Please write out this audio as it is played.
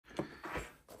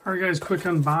All right, guys, quick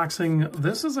unboxing.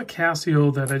 This is a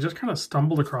Casio that I just kind of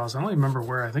stumbled across. I don't even remember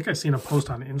where. I think I seen a post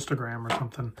on Instagram or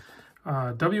something.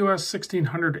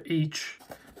 WS-1600H,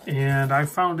 and I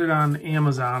found it on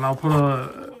Amazon. I'll put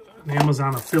an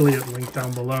Amazon affiliate link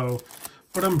down below.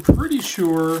 But I'm pretty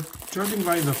sure, judging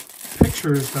by the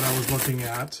pictures that I was looking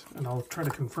at, and I'll try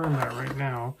to confirm that right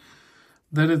now,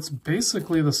 that it's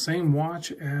basically the same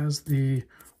watch as the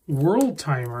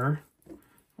worldtimer,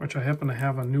 which I happen to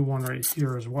have a new one right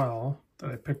here as well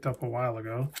that I picked up a while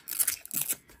ago.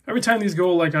 Every time these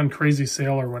go like on crazy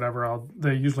sale or whatever,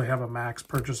 they usually have a max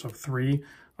purchase of 3.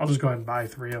 I'll just go ahead and buy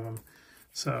 3 of them.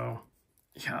 So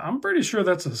yeah, I'm pretty sure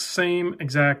that's the same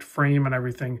exact frame and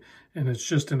everything, and it's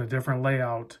just in a different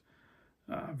layout.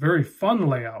 Very fun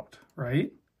layout,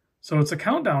 right? So it's a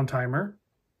countdown timer,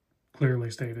 clearly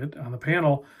stated on the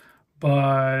panel,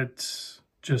 but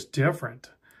just different.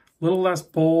 A little less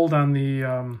bold on the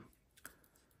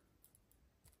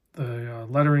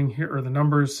lettering here, or the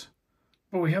numbers,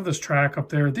 but we have this track up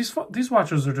there. These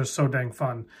watches are just so dang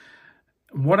fun.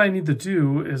 What I need to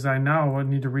do is I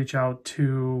need to reach out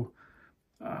to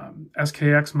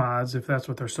SKX Mods, if that's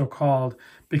what they're so called,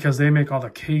 because they make all the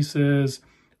cases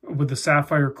with the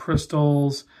sapphire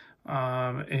crystals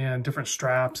and different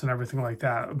straps and everything like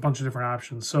that, a bunch of different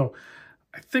options. So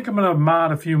I think I'm going to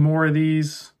mod a few more of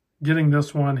these. Getting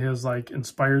this one has like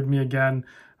inspired me again.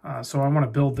 So I want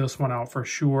to build this one out for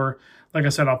sure. Like I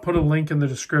said, I'll put a link in the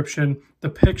description. The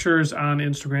pictures on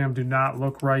Instagram do not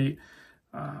look right,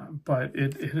 but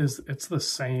it's the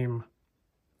same.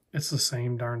 It's the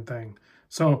same darn thing.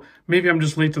 So maybe I'm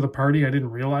just late to the party. I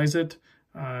didn't realize it.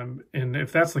 And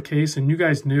if that's the case and you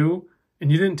guys knew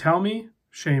and you didn't tell me,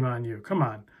 shame on you. Come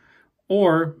on.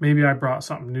 Or maybe I brought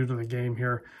something new to the game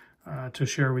here to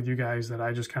share with you guys that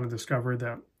I just kind of discovered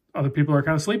that other people are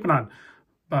kind of sleeping on.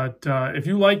 But if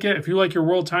you like it, if you like your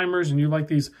world timers and you like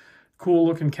these cool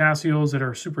looking Casios that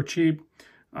are super cheap,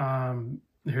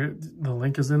 here, the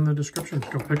link is in the description.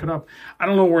 Go pick it up. I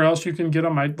don't know where else you can get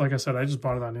them. Like I said, I just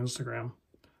bought it on Instagram.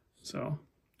 So,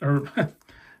 or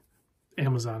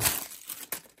Amazon.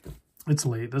 It's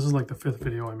late. This is like the 5th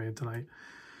video I made tonight.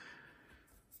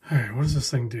 All right, what does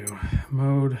this thing do?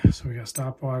 Mode. So we got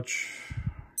stopwatch,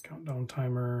 countdown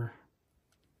timer,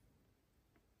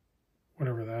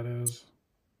 whatever that is.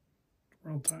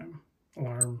 World time,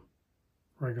 alarm,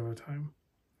 regular time.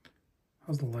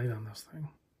 How's the light on this thing?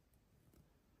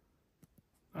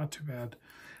 Not too bad.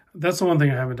 That's the one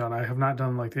thing I haven't done. I have not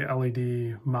done like the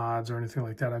LED mods or anything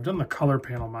like that. I've done the color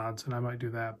panel mods, and I might do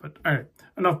that. But all right,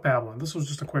 enough babbling. This was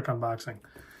just a quick unboxing.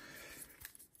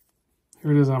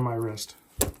 Here it is on my wrist.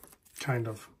 Kind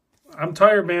of. I'm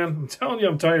tired, man. I'm telling you,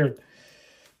 I'm tired.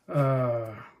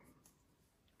 There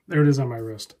it is on my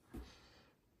wrist.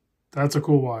 That's a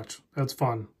cool watch. That's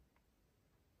fun.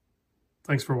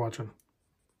 Thanks for watching.